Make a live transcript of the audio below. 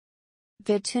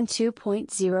VidToon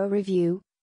 2.0 Review.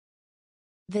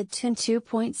 VidToon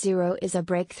 2.0 is a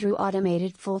breakthrough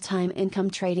automated full-time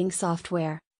income trading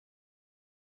software.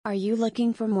 Are you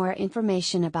looking for more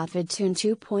information about VidToon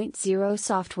 2.0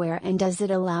 software, and does it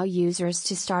allow users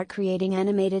to start creating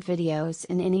animated videos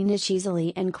in any niche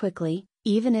easily and quickly,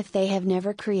 even if they have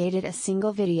never created a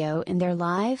single video in their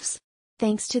lives?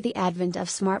 Thanks to the advent of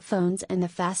smartphones and the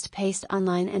fast-paced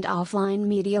online and offline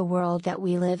media world that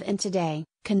we live in today,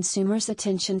 consumers'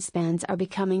 attention spans are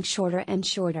becoming shorter and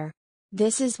shorter.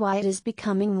 This is why it is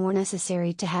becoming more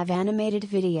necessary to have animated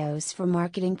videos for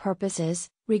marketing purposes,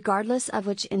 regardless of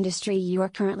which industry you are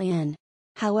currently in.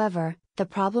 However, the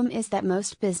problem is that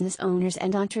most business owners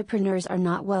and entrepreneurs are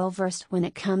not well versed when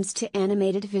it comes to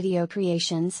animated video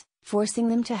creations, forcing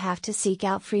them to have to seek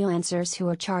out freelancers who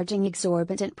are charging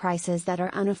exorbitant prices that are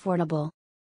unaffordable.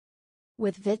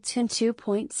 With VidToon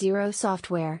 2.0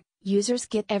 software, users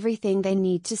get everything they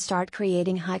need to start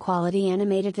creating high-quality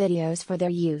animated videos for their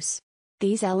use.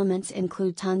 These elements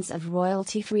include tons of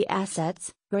royalty-free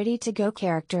assets, ready-to-go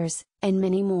characters, and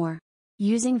many more.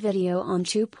 Using video on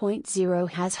 2.0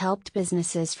 has helped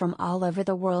businesses from all over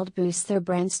the world boost their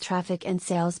brand's traffic and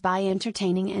sales by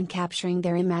entertaining and capturing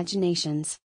their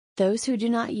imaginations. Those who do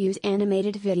not use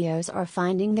animated videos are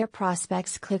finding their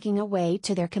prospects clicking away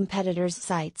to their competitors'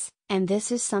 sites, and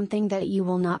this is something that you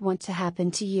will not want to happen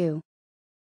to you.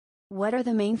 What are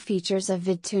the main features of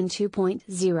VidToon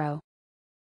 2.0?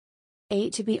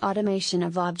 A2B automation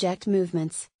of object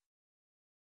movements.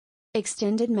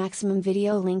 Extended maximum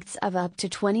video lengths of up to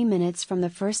 20 minutes from the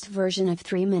first version of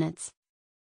 3 minutes.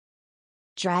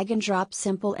 Drag and drop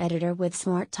simple editor with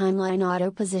smart timeline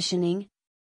auto positioning.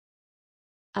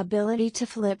 Ability to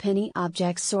flip any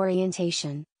object's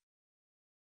orientation.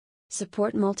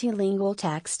 Support multilingual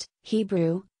text,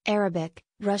 Hebrew, Arabic,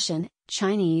 Russian,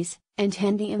 Chinese, and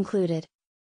Hindi included.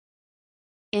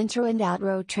 Intro and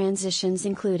outro transitions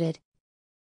included.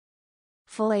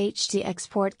 Full HD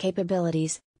export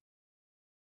capabilities.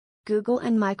 Google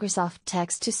and Microsoft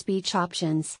text-to-speech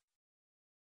options.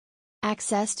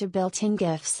 Access to built-in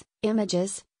GIFs,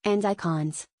 images, and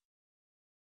icons.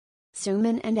 Zoom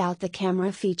in and out the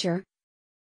camera feature.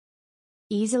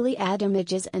 Easily add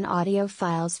images and audio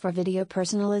files for video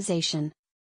personalization.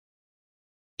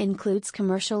 Includes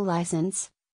commercial license.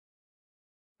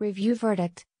 Review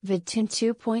verdict: VidToon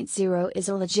 2.0 is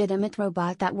a legitimate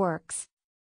robot that works.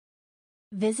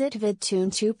 Visit VidToon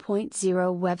 2.0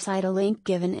 website, a link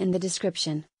given in the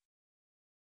description.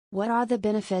 What are the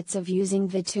benefits of using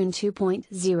VidToon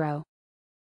 2.0?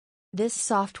 This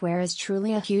software is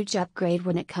truly a huge upgrade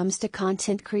when it comes to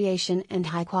content creation and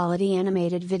high-quality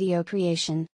animated video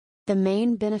creation. The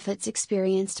main benefits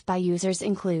experienced by users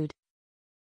include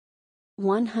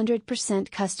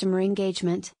 100% customer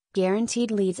engagement,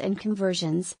 guaranteed leads and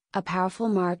conversions, a powerful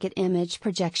market image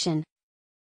projection.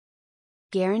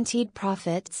 Guaranteed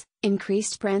profits,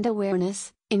 increased brand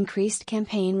awareness, increased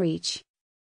campaign reach.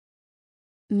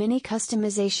 Many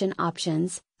customization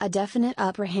options, a definite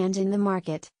upper hand in the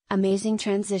market, amazing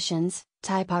transitions,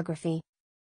 typography.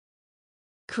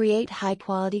 Create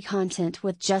high-quality content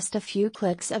with just a few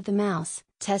clicks of the mouse,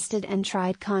 tested and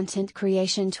tried content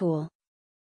creation tool.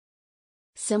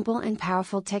 Simple and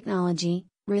powerful technology,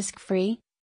 risk-free.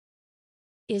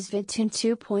 Is VidToon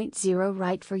 2.0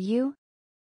 right for you?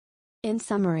 In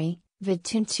summary,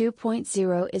 VidToon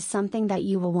 2.0 is something that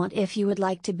you will want if you would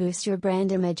like to boost your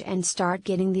brand image and start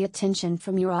getting the attention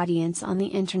from your audience on the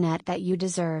internet that you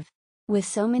deserve. With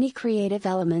so many creative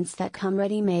elements that come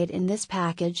ready-made in this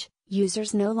package,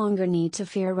 users no longer need to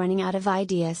fear running out of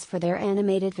ideas for their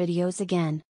animated videos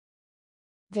again.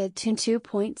 VidToon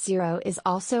 2.0 is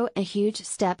also a huge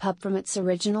step up from its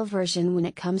original version when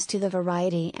it comes to the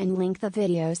variety and length of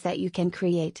videos that you can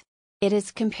create. It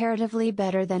is comparatively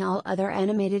better than all other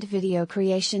animated video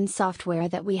creation software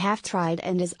that we have tried,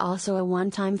 and is also a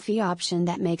one-time fee option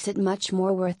that makes it much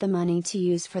more worth the money to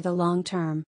use for the long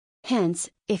term. Hence,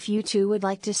 if you too would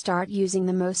like to start using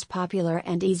the most popular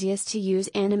and easiest to use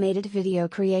animated video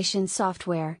creation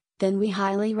software, then we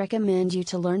highly recommend you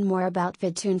to learn more about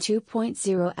VidToon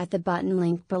 2.0 at the button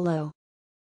link below.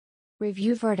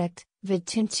 Review verdict: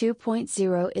 VidToon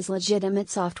 2.0 is legitimate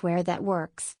software that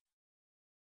works.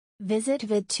 Visit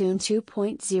VidToon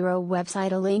 2.0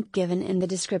 website, a link given in the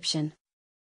description.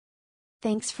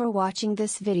 Thanks for watching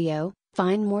this video.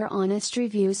 Find more honest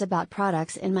reviews about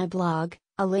products in my blog,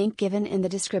 a link given in the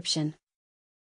description.